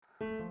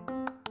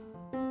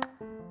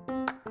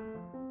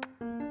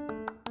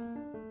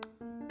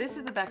This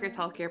is the Becker's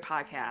Healthcare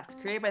Podcast,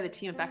 created by the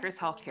team at Becker's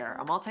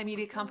Healthcare, a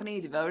multimedia company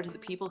devoted to the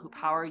people who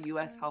power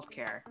U.S.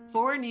 healthcare.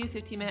 4 new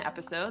 15-minute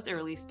episodes are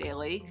released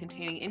daily,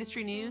 containing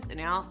industry news,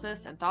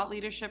 analysis, and thought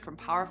leadership from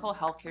powerful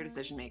healthcare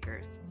decision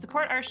makers.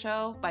 Support our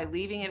show by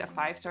leaving it a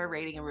 5-star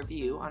rating and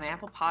review on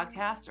Apple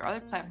Podcasts or other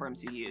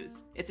platforms you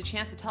use. It's a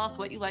chance to tell us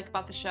what you like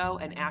about the show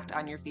and act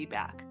on your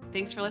feedback.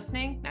 Thanks for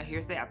listening. Now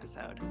here's the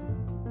episode.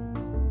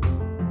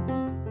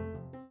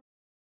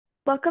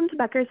 Welcome to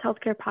Becker's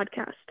Healthcare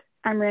Podcast.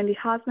 I'm Randy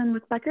Hosman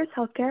with Becker's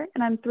Healthcare,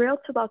 and I'm thrilled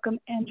to welcome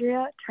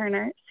Andrea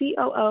Turner,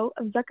 COO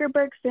of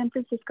Zuckerberg San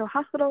Francisco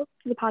Hospital,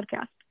 to the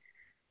podcast.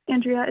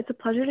 Andrea, it's a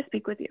pleasure to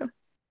speak with you.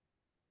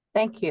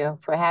 Thank you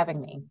for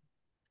having me.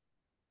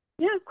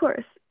 Yeah, of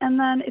course. And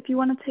then if you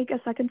want to take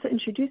a second to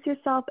introduce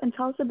yourself and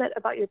tell us a bit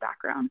about your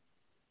background.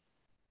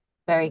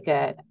 Very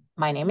good.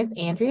 My name is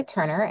Andrea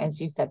Turner,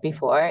 as you said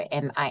before,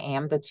 and I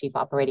am the Chief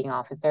Operating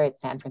Officer at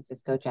San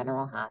Francisco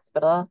General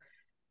Hospital.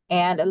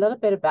 And a little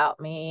bit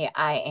about me,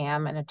 I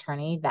am an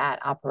attorney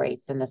that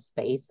operates in the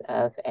space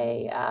of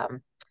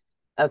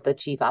the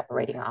Chief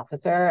Operating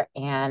Officer.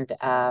 And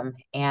a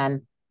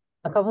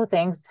couple of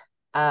things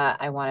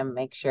I want to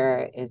make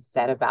sure is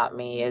said about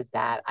me is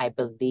that I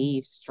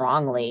believe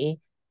strongly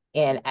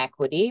in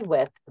equity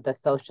with the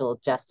social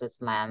justice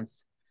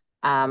lens.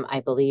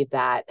 I believe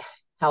that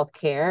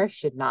healthcare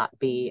should not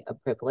be a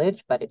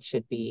privilege, but it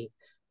should be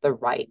the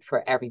right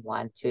for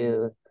everyone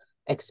to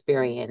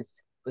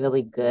experience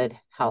really good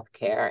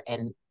healthcare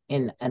and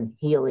in a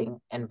healing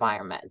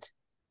environment.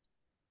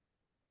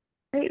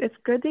 Great. It's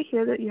good to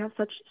hear that you have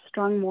such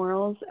strong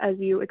morals as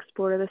you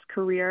explore this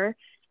career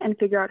and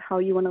figure out how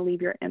you want to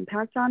leave your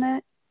impact on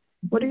it.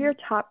 What are your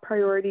top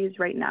priorities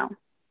right now?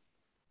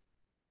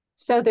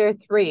 So there are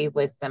three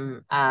with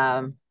some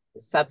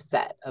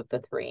subset of the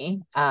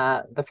three.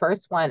 The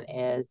first one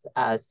is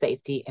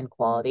safety and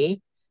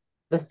quality.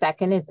 The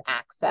second is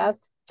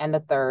access. And the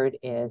third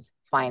is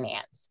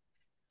finance.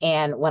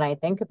 And when I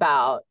think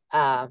about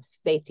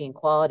safety and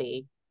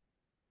quality,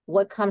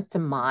 what comes to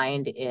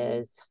mind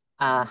is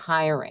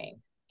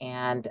hiring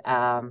and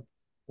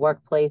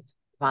workplace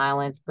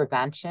violence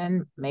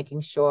prevention, making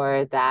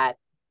sure that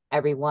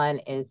everyone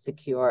is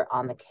secure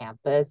on the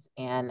campus,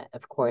 and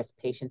of course,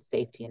 patient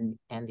safety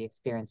and the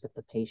experience of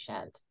the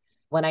patient.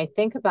 When I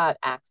think about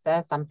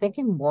access, I'm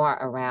thinking more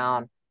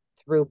around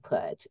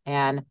throughput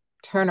and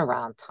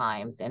turnaround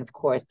times, and of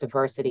course,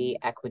 diversity,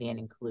 equity, and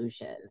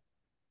inclusion.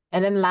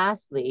 And then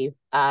lastly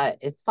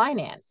is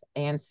finance.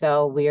 And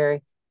so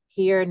we're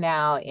here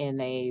now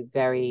in a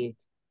very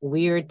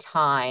weird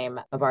time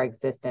of our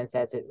existence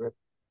as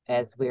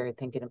we're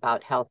thinking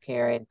about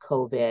healthcare and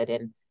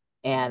COVID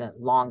and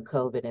long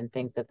COVID and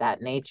things of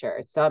that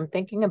nature. So I'm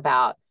thinking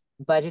about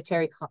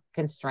budgetary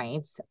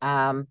constraints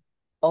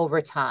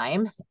over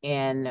time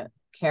in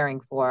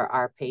caring for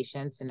our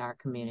patients in our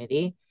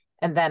community.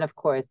 And then, of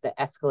course, the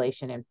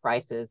escalation in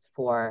prices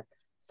for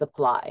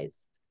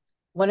supplies.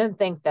 One of the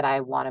things that I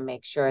want to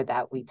make sure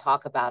that we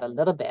talk about a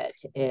little bit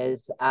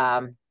is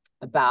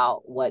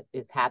about what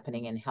is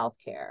happening in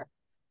healthcare.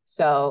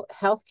 So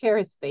healthcare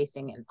is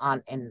facing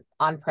in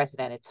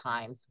unprecedented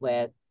times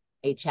with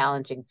a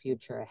challenging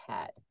future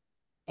ahead.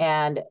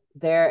 And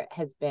there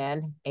has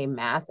been a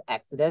mass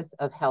exodus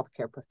of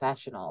healthcare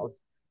professionals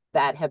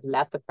that have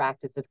left the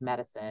practice of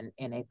medicine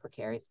in a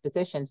precarious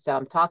position. So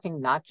I'm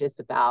talking not just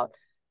about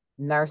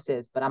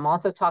nurses, but I'm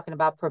also talking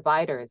about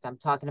providers. I'm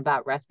talking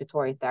about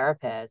respiratory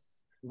therapists,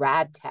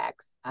 rad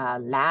techs,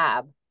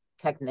 lab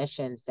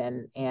technicians,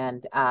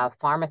 and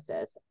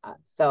pharmacists.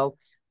 So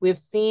we've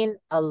seen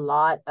a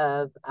lot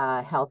of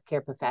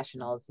healthcare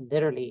professionals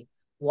literally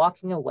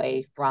walking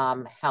away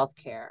from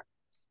healthcare.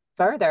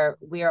 Further,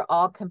 we are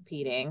all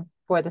competing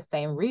for the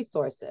same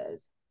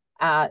resources,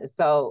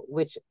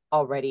 which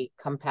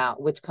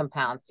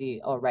compounds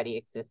the already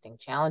existing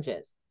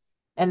challenges.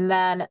 And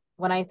then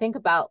when I think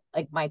about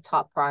like my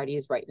top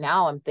priorities right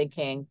now, I'm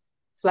thinking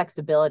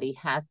flexibility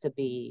has to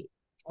be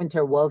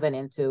interwoven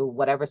into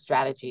whatever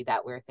strategy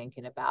that we're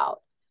thinking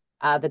about.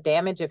 The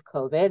damage of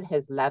COVID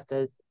has left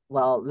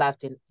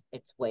in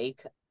its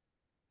wake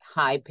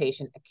high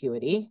patient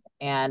acuity.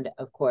 And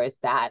of course,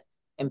 that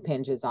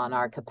impinges on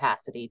our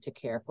capacity to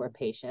care for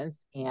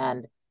patients.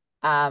 And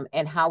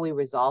how we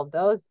resolve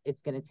those,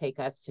 it's going to take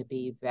us to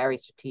be very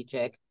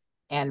strategic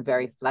and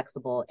very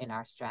flexible in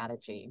our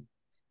strategy.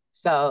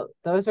 So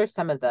those are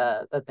some of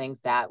the things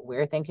that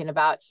we're thinking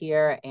about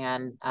here,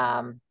 and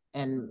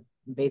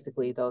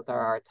basically those are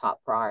our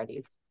top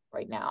priorities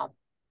right now.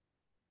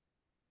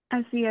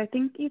 I see. I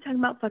think you talking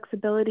about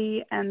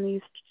flexibility and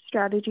these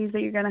strategies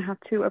that you're going to have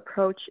to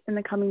approach in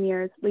the coming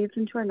years leads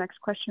into our next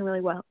question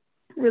really well.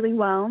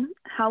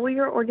 How will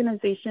your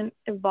organization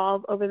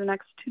evolve over the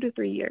next 2 to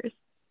 3 years?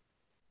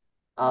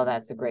 Oh,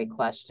 that's a great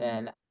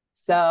question.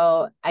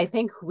 So I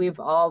think we've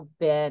all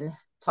been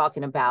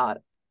talking about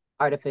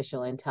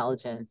artificial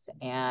intelligence,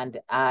 and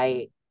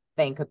I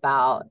think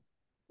about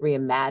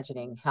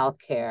reimagining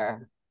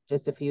healthcare.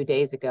 Just a few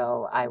days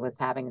ago, I was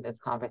having this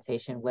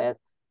conversation with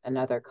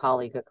another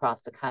colleague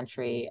across the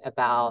country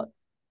about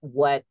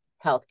what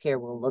healthcare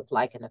will look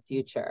like in the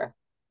future.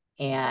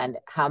 and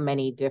how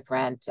many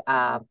different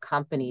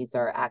companies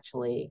are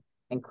actually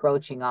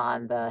encroaching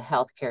on the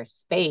healthcare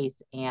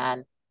space,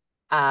 and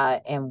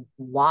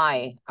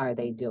why are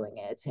they doing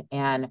it?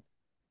 And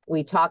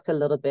we talked a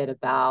little bit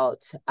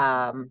about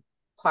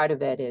part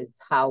of it is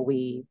how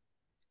we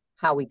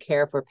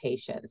care for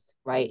patients,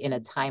 right, in a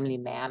timely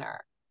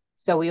manner.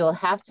 So we will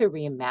have to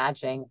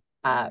reimagine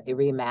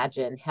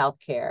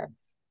healthcare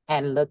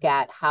and look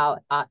at how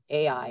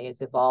AI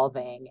is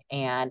evolving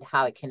and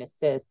how it can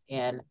assist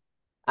in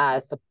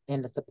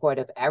the support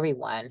of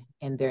everyone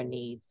in their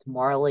needs,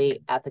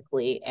 morally,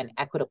 ethically, and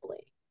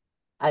equitably.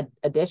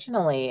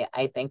 Additionally,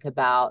 I think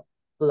about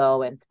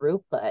flow and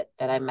throughput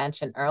that I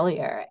mentioned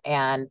earlier,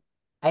 and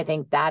I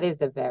think that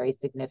is a very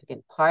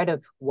significant part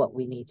of what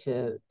we need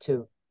to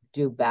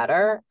do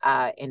better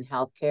in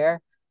healthcare.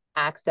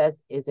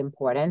 Access is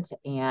important,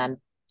 and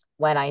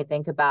when I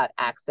think about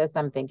access,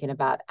 I'm thinking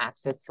about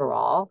access for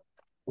all.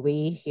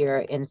 We here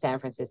in San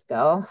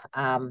Francisco,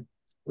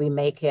 we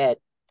make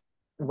it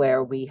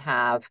where we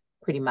have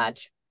pretty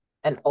much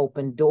an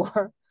open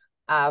door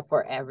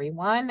for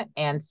everyone.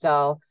 And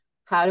so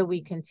how do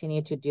we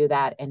continue to do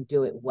that and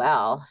do it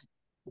well,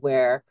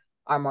 where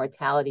our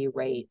mortality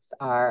rates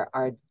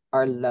are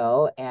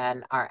low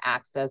and our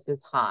access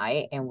is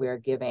high, and we're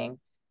giving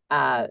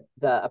the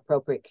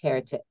appropriate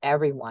care to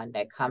everyone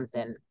that comes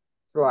in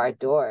through our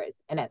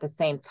doors. And at the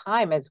same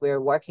time, as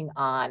we're working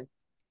on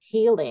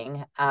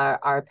healing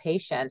our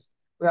patients,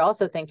 we're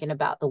also thinking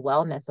about the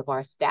wellness of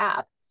our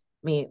staff.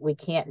 I mean, we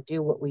can't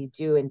do what we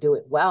do and do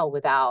it well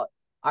without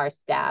our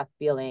staff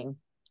feeling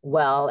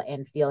well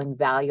and feeling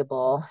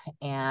valuable,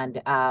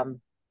 and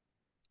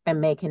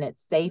making it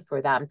safe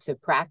for them to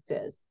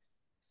practice.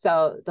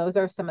 So those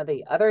are some of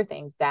the other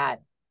things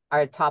that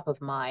are top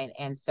of mind.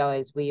 And so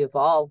as we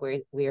evolve,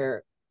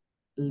 we're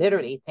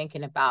literally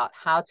thinking about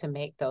how to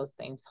make those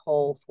things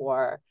whole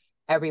for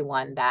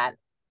everyone that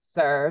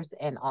serves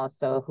and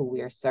also who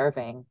we're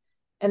serving.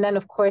 And then,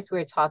 of course,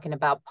 we're talking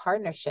about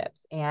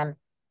partnerships and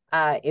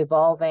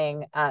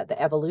evolving. The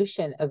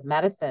evolution of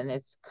medicine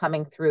is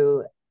coming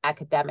through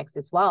academics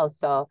as well.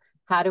 So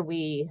how do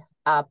we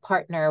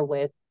partner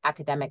with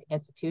academic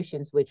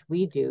institutions, which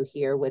we do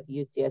here with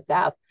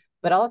UCSF,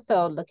 but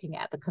also looking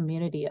at the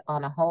community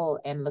on a whole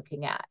and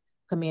looking at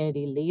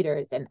community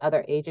leaders and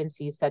other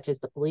agencies such as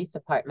the police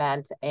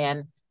department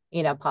and,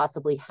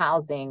 possibly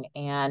housing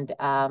and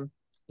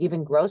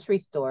even grocery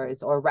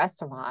stores or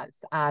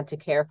restaurants to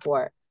care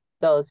for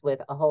those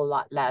with a whole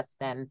lot less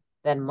than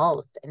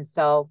most. And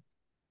so,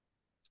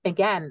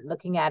 again,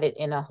 looking at it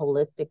in a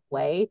holistic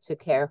way to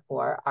care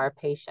for our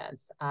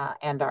patients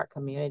and our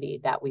community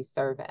that we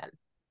serve in.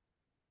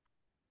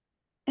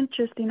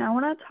 Interesting. I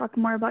want to talk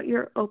more about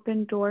your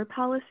open door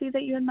policy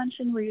that you had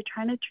mentioned, where you're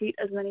trying to treat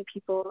as many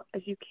people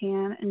as you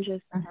can and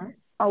just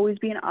always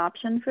be an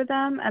option for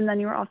them. And then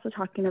you were also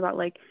talking about,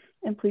 like,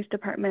 in police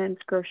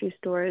departments, grocery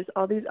stores,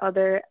 all these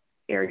other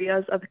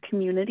areas of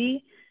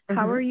community.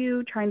 How are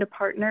you trying to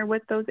partner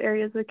with those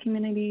areas of the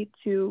community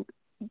to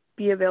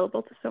be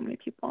available to so many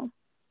people?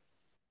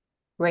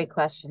 Great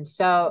question.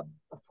 So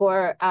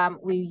for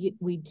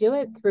we do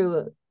it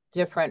through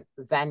different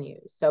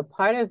venues. So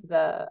part of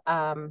the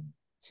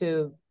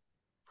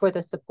for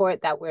the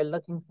support that we're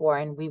looking for,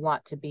 and we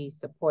want to be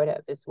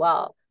supportive as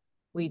well,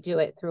 we do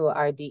it through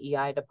our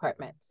DEI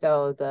department,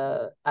 so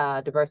the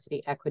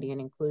diversity, equity, and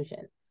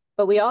inclusion.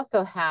 But we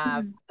also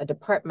have a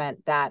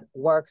department that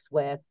works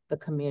with the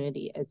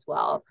community as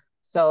well.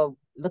 So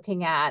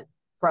looking at,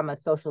 from a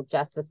social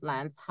justice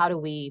lens, how do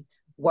we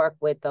work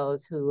with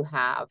those who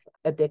have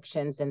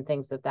addictions and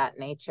things of that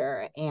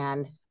nature?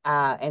 And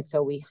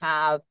so we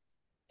have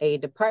a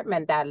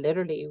department that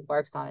literally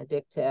works on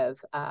addictions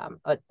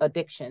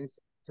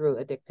through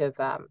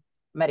addictive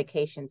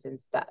medications and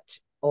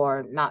such,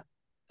 or not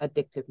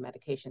addictive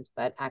medications,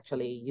 but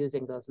actually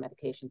using those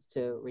medications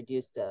to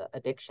reduce the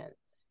addiction.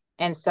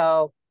 And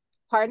so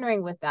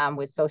partnering with them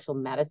with social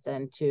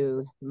medicine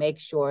to make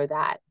sure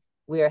that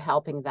we're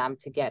helping them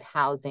to get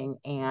housing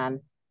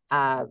and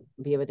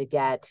be able to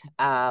get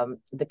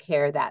the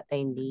care that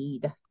they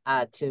need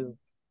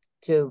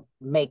to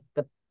make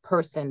the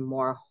person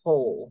more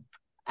whole,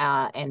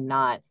 and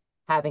not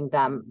having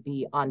them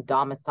be on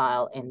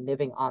domicile and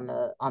living on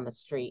the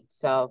street.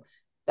 So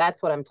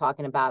that's what I'm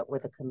talking about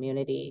with the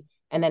community.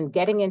 And then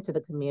getting into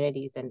the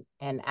communities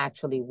and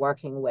actually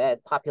working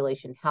with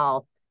population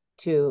health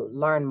to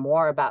learn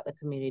more about the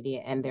community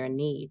and their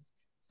needs.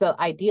 So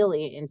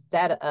ideally,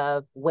 instead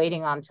of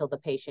waiting until the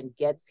patient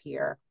gets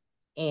here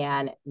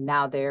and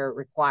now they're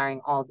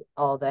requiring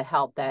all the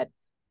help that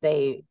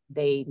they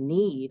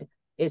need,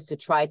 is to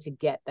try to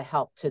get the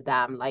help to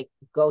them, like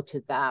go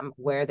to them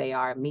where they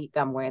are, meet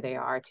them where they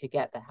are to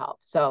get the help.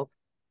 So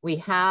we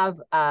have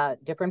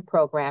different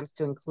programs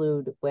to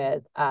include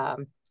with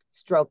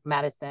stroke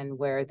medicine,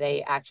 where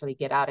they actually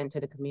get out into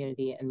the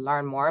community and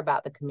learn more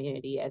about the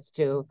community as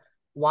to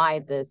why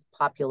this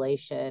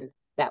population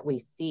that we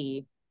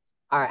see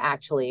are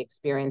actually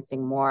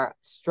experiencing more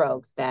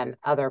strokes than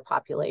other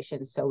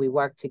populations. So we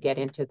work to get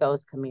into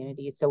those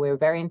communities. So we're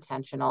very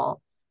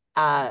intentional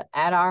At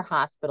our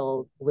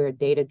hospital, we're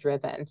data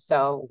driven,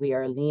 so we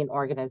are a lean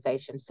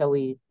organization. So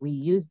we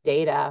use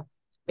data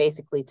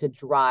basically to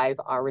drive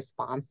our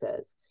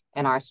responses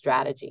and our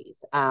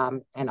strategies,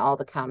 and all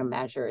the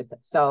countermeasures.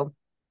 So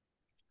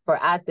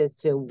for us is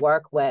to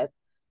work with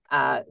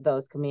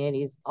those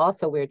communities.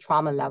 Also, we're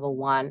trauma level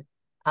 1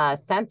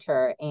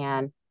 center,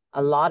 and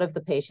a lot of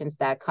the patients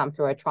that come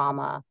through a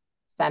trauma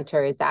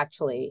center is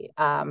actually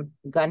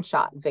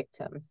gunshot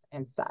victims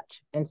and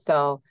such. And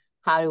so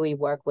how do we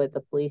work with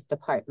the police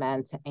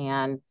department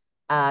and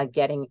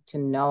getting to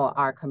know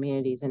our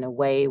communities in a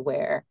way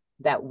where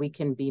that we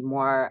can be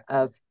more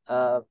of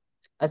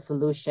a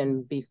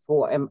solution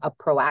before, a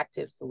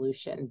proactive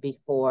solution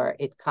before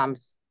it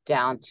comes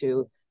down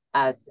to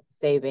us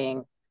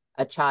saving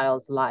a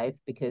child's life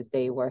because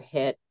they were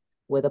hit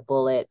with a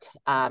bullet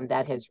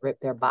that has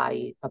ripped their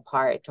body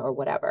apart or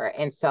whatever.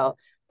 And so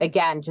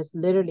again, just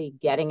literally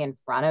getting in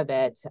front of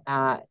it,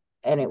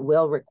 and it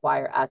will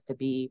require us to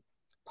be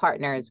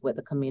partners with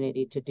the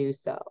community to do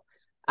so.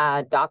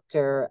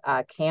 Dr.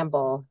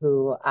 Campbell,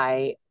 who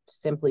I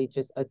simply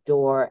just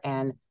adore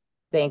and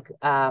think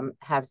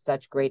have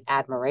such great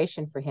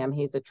admiration for him.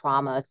 He's a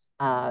trauma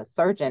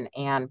surgeon,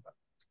 and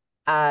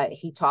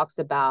he talks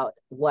about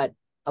what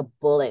a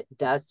bullet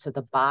does to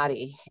the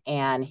body.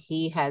 And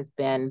he has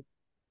been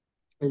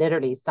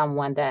literally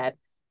someone that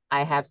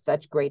I have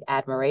such great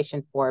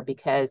admiration for,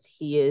 because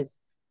he is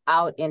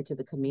out into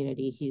the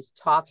community. He's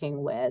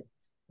talking with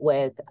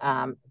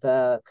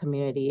the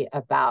community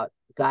about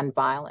gun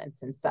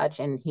violence and such,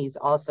 and he's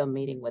also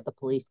meeting with the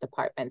police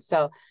department.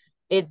 So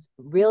it's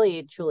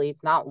really, truly,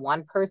 it's not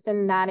one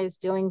person that is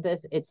doing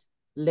this. It's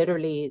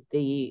literally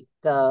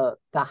the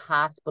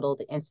hospital,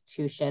 the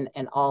institution,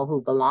 and all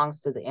who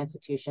belongs to the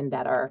institution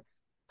that are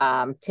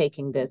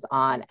taking this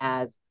on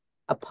as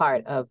a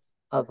part of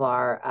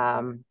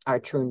our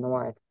true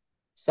north.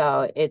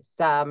 So it's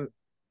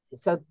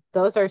so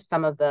those are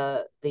some of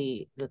the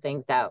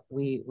things that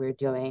we're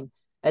doing.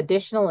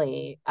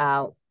 Additionally,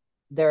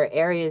 there are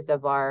areas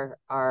of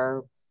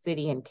our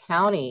city and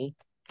county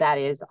that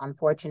is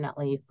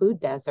unfortunately food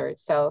desert.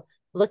 So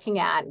looking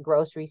at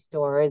grocery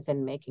stores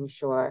and making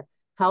sure,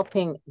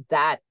 helping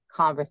that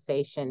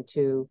conversation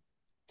to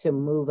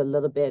move a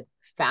little bit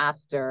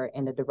faster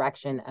in the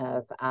direction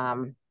of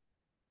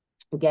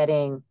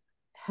getting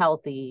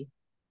healthy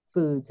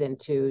foods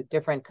into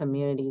different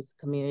communities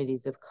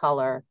of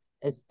color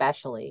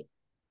especially.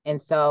 And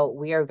so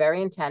we are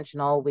very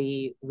intentional.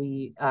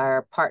 We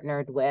are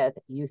partnered with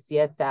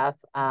UCSF,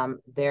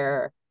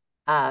 their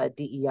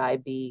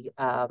DEIB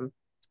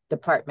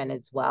department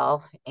as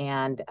well,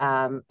 and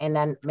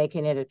then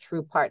making it a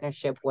true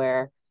partnership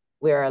where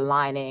we're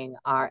aligning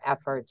our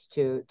efforts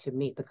to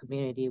meet the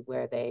community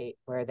where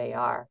they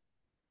are.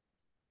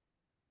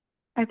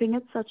 I think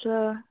it's such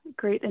a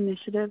great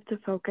initiative to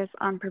focus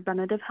on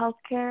preventative health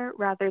care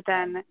rather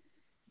than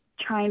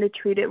trying to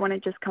treat it when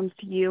it just comes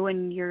to you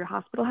and your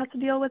hospital has to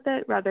deal with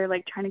it, rather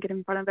like trying to get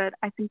in front of it.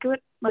 I think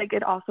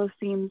it also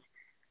seems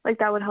like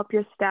that would help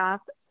your staff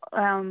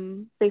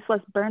face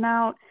less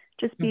burnout,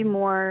 just be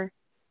more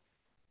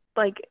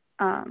like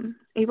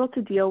able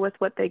to deal with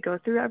what they go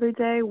through every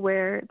day,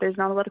 where there's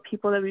not a lot of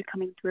people that will be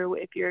coming through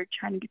if you're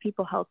trying to get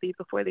people healthy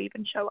before they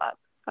even show up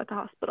at the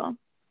hospital.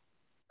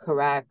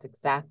 Correct.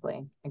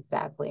 Exactly.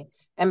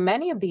 And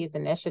many of these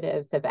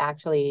initiatives have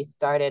actually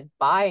started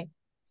by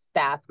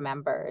staff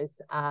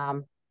members,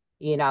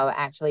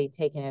 actually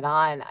taking it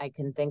on. I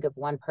can think of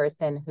one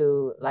person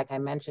who, like I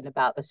mentioned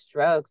about the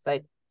strokes,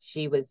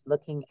 she was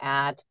looking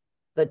at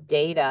the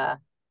data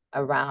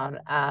around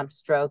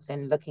strokes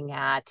and looking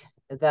at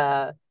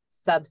the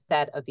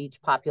subset of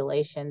each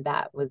population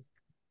that was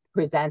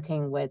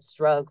presenting with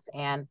strokes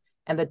and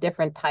the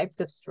different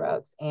types of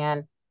strokes.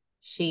 And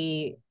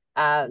she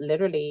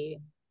literally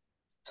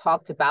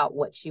talked about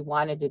what she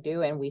wanted to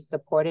do, and we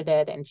supported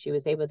it, and she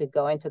was able to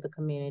go into the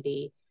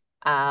community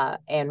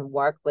and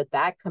work with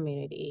that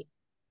community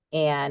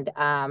and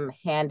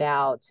hand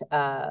out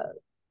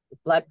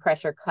blood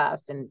pressure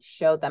cuffs and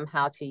show them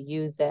how to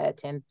use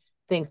it and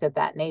things of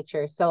that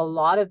nature. So a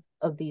lot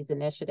of these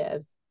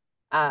initiatives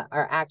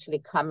are actually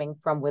coming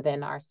from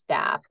within our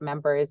staff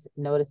members,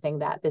 noticing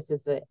that this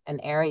is an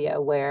area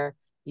where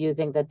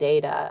using the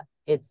data,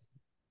 it's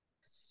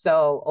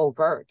so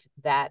overt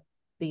that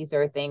these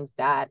are things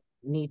that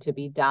need to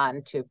be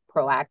done to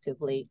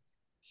proactively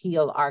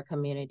heal our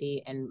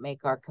community and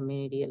make our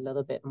community a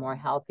little bit more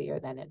healthier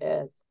than it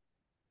is.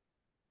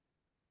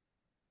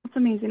 That's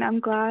amazing.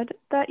 I'm glad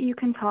that you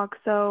can talk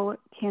so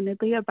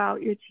candidly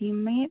about your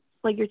teammates,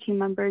 like your team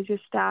members, your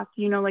staff,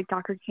 like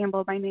Dr.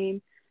 Campbell by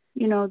name,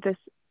 this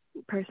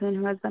person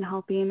who has been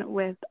helping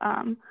with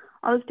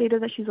all this data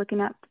that she's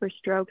looking at for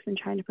strokes and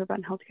trying to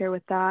prevent healthcare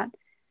with that.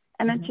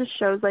 And it just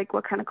shows like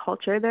what kind of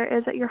culture there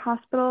is at your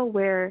hospital,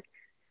 where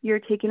you're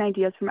taking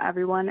ideas from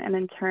everyone, and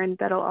in turn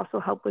that'll also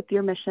help with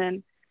your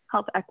mission,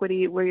 health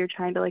equity, where you're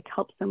trying to like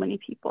help so many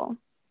people.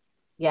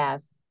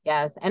 Yes.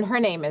 And her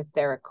name is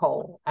Sarah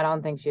Cole. I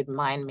don't think she'd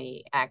mind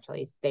me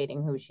actually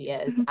stating who she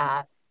is.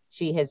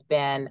 She has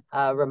been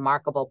a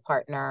remarkable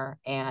partner,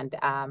 and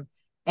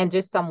and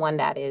just someone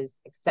that is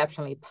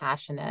exceptionally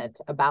passionate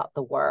about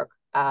the work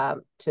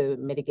to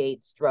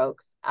mitigate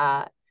strokes.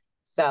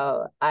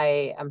 So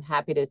I am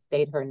happy to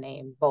state her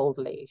name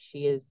boldly.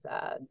 She is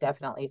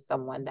definitely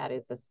someone that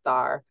is a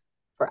star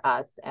for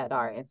us at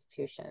our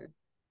institution.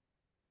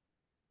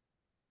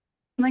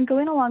 And then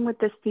going along with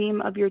this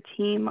theme of your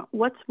team,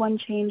 what's one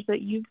change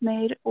that you've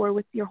made or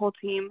with your whole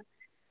team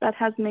that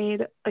has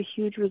made a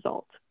huge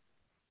result?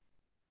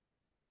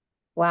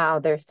 Wow,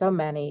 there's so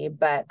many,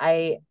 but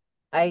I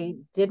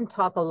didn't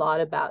talk a lot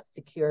about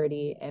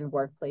security and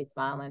workplace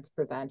violence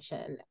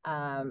prevention.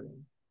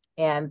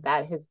 And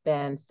that has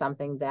been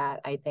something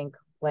that I think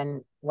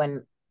when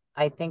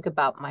I think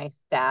about my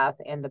staff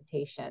and the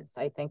patients,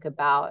 I think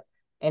about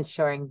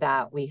ensuring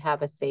that we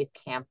have a safe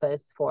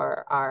campus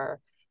for our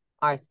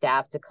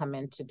staff to come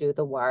in to do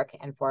the work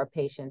and for our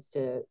patients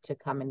to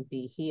come and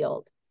be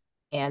healed.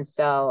 And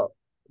so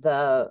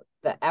the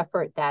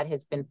effort that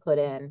has been put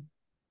in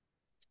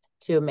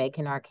to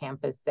making our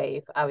campus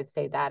safe, I would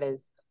say that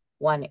is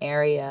one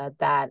area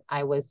that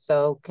I was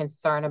so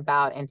concerned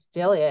about and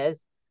still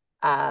is.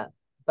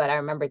 But I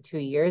remember 2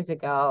 years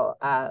ago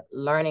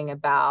learning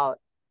about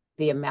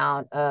the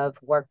amount of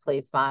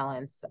workplace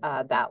violence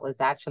that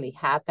was actually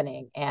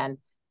happening. And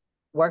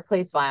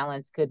workplace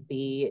violence could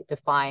be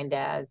defined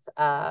as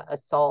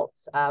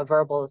assaults,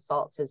 verbal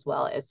assaults, as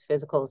well as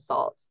physical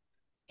assaults.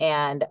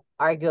 And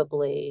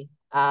arguably,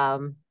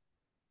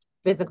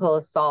 physical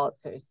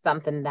assaults are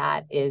something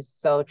that is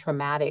so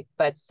traumatic,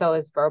 but so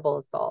is verbal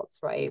assaults,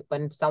 right?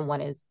 When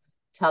someone is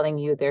telling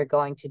you they're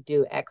going to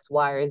do X,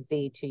 Y, or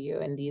Z to you,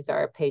 and these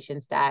are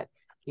patients that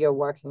you're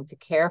working to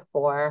care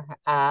for.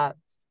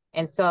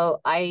 And so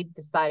I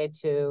decided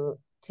to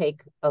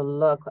take a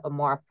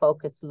more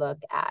focused look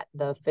at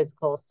the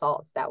physical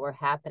assaults that were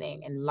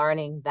happening and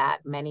learning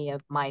that many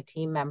of my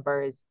team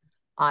members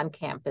on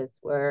campus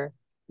were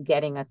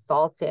getting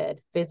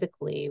assaulted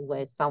physically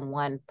with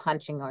someone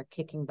punching or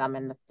kicking them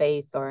in the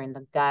face or in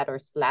the gut or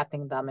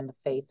slapping them in the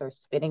face or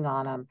spitting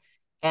on them.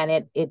 And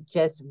it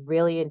just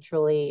really and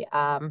truly,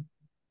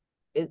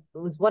 it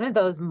was one of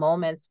those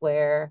moments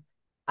where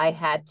I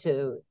had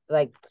to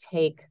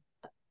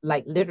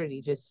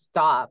literally just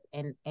stop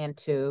and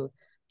to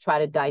try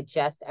to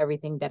digest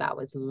everything that I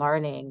was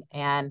learning.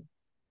 And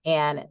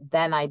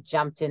then I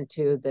jumped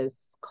into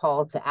this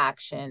call to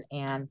action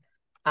and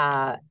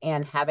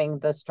having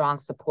the strong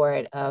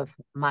support of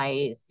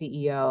my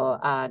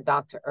CEO,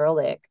 Dr.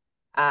 Ehrlich,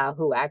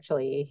 who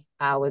actually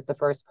was the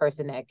first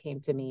person that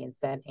came to me and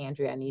said,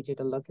 Andrea, I need you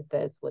to look at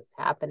this, what's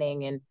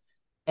happening.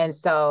 And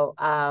so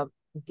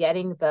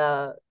getting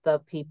the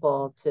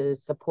people to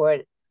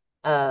support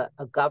a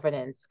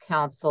governance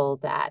council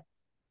that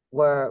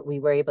we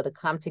were able to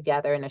come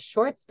together in a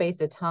short space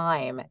of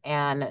time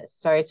and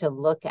start to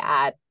look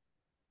at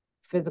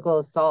physical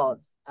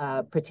assaults,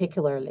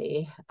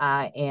 particularly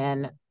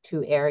in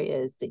two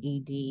areas, the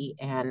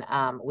ED,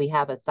 and we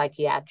have a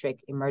psychiatric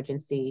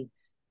emergency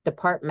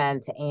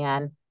department,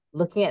 and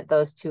looking at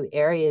those two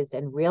areas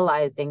and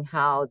realizing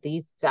how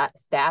these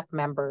staff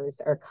members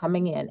are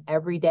coming in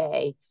every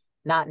day,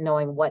 not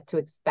knowing what to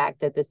expect,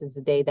 that this is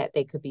a day that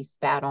they could be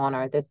spat on,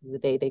 or this is a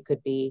day they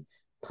could be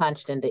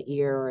punched in the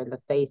ear or in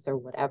the face or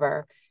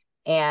whatever.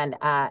 And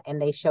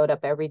they showed up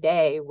every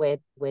day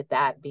with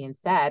that being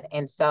said.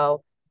 And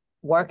so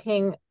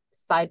working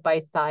side by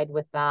side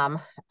with them,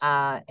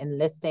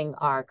 enlisting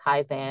our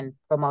Kaizen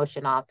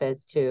promotion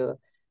office to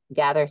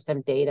gather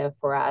some data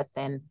for us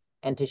and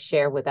to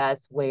share with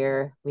us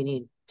where we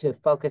need to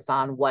focus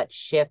on, what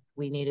shift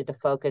we needed to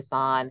focus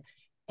on,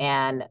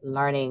 and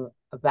learning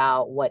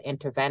about what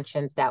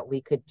interventions that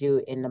we could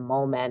do in the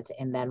moment,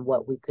 and then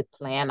what we could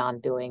plan on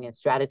doing and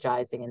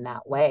strategizing in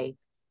that way.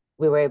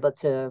 We were able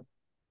to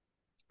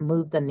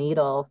move the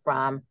needle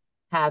from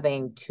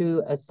having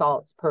 2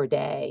 assaults per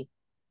day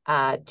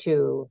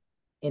to,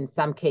 in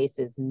some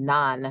cases,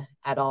 none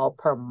at all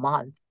per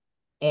month,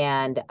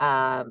 and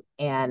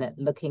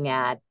looking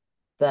at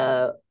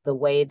the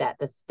way that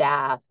the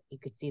staff, you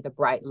could see the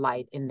bright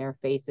light in their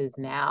faces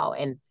now,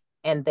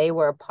 and they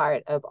were a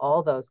part of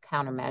all those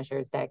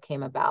countermeasures that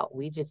came about.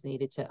 We just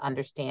needed to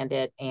understand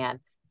it and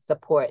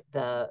support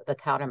the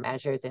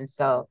countermeasures. And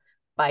so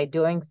by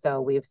doing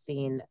so, we've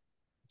seen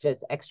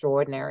just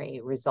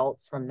extraordinary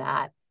results from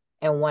that.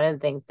 And one of the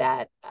things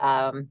that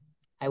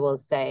I will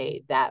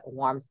say that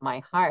warms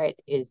my heart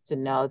is to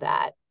know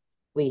that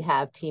we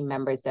have team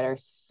members that are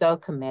so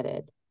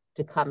committed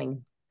to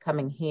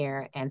coming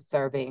here and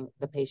serving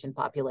the patient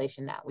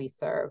population that we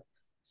serve.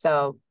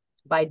 So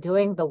by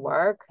doing the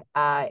work,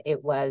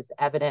 it was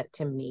evident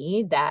to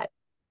me that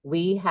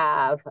we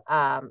have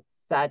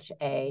such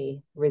a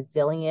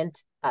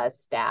resilient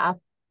staff,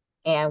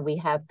 and we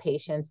have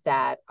patients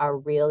that are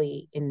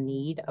really in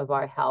need of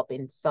our help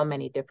in so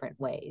many different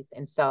ways.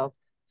 And so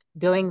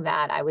doing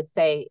that, I would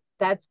say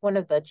that's one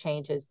of the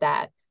changes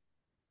that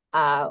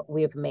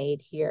we've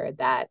made here,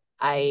 that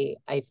I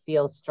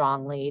feel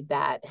strongly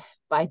that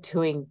by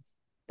doing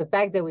the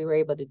fact that we were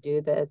able to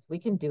do this, we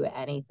can do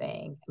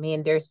anything. I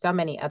mean, there's so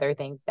many other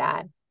things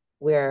that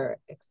we're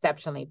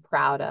exceptionally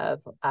proud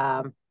of.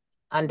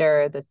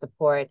 under the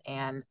support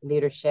and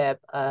leadership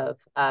of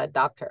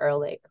Dr.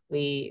 Ehrlich,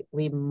 we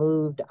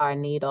moved our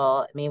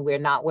needle. I mean, we're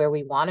not where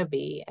we want to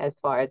be as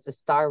far as the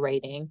star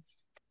rating,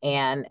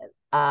 and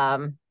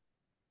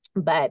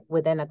but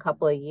within a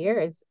couple of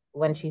years,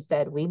 when she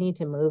said we need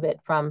to move it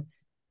from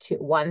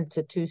 1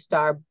 to 2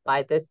 star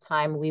by this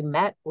time, we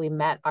met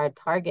our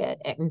target.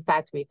 In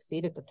fact, we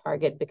exceeded the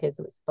target because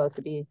it was supposed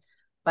to be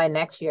by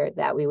next year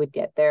that we would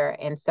get there.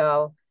 And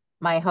so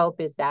my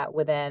hope is that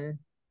within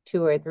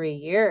 2 or 3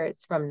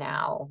 years from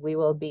now, we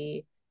will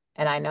be,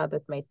 and I know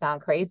this may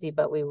sound crazy,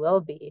 but we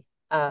will be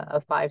a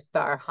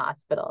 5-star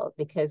hospital,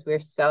 because we're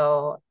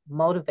so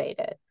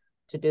motivated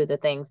to do the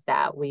things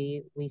that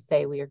we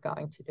say we are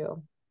going to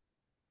do.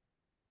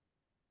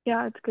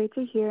 Yeah, it's great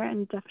to hear,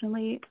 and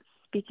definitely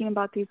speaking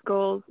about these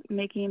goals,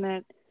 making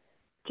it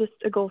just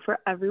a goal for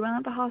everyone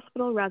at the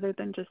hospital rather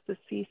than just the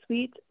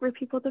C-suite for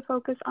people to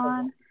focus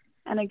on.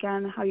 And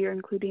again, how you're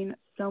including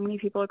so many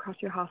people across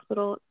your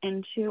hospital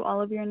into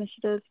all of your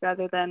initiatives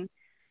rather than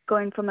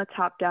going from the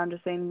top down,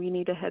 just saying, we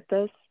need to hit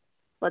this,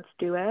 let's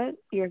do it.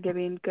 You're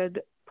giving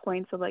good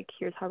points of like,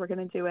 here's how we're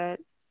going to do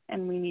it,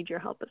 and we need your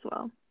help as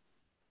well.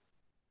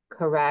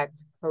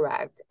 Correct.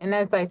 And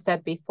as I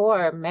said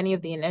before, many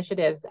of the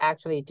initiatives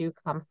actually do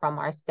come from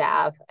our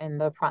staff and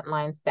the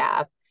frontline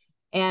staff.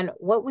 And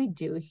what we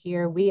do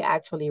here, we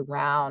actually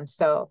round.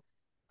 So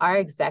our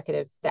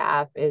executive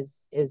staff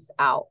is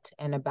out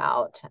and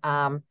about.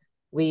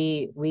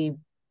 We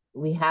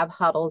have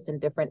huddles in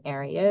different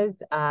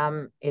areas.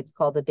 It's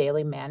called the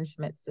daily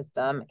management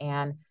system.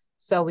 And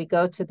so we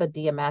go to the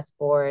DMS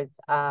boards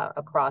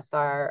across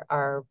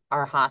our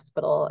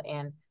hospital,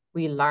 and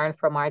we learn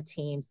from our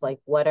teams, like,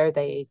 what are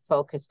they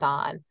focused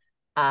on?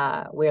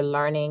 We're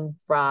learning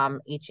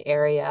from each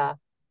area,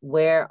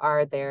 where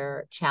are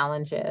their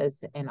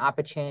challenges and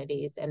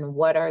opportunities, and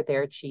what are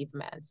their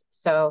achievements.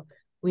 So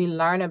we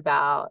learn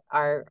about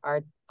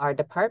our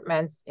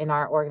departments in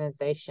our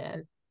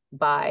organization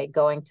by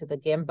going to the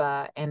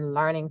GIMBA and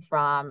learning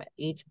from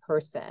each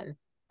person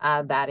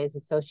that is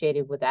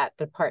associated with that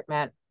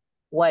department,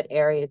 what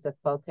areas of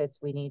focus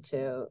we need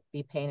to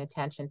be paying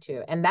attention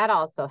to. And that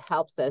also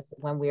helps us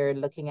when we're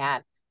looking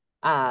at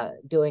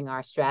doing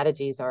our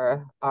strategies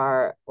or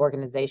our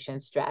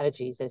organization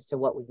strategies as to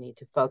what we need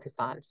to focus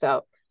on.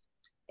 So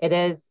it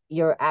is,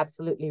 you're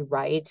absolutely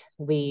right.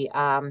 We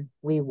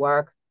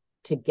work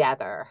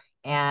together,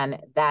 and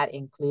that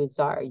includes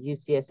our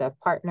UCSF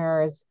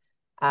partners.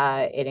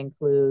 It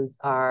includes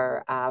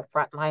our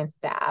frontline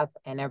staff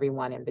and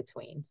everyone in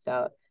between.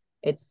 So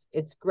it's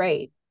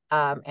great.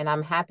 And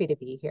I'm happy to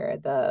be here.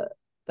 The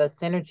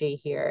synergy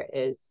here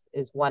is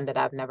one that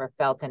I've never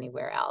felt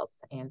anywhere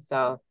else. And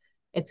so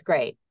it's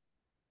great.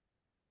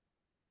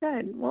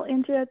 Good. Well,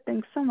 Andrea,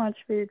 thanks so much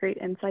for your great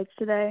insights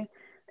today.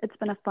 It's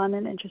been a fun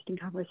and interesting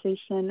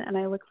conversation, and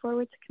I look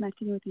forward to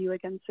connecting with you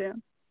again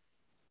soon.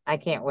 I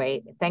can't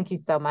wait. Thank you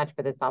so much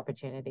for this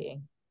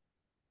opportunity.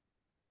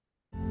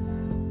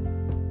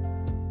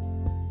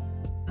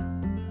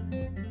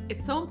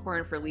 It's so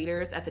important for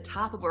leaders at the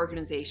top of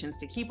organizations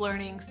to keep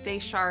learning, stay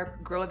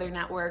sharp, grow their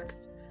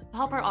networks. To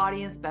help our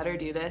audience better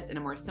do this in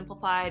a more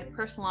simplified,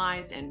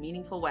 personalized, and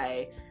meaningful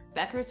way,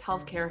 Becker's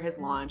Healthcare has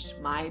launched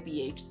My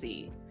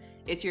BHC.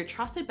 It's your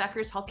trusted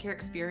Becker's Healthcare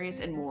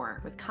experience and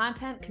more, with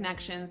content,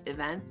 connections,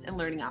 events, and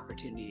learning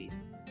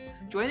opportunities.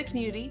 Join the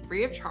community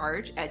free of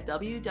charge at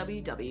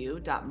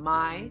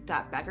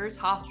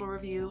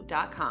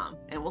www.my.beckershospitalreview.com,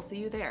 and we'll see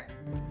you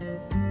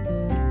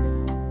there.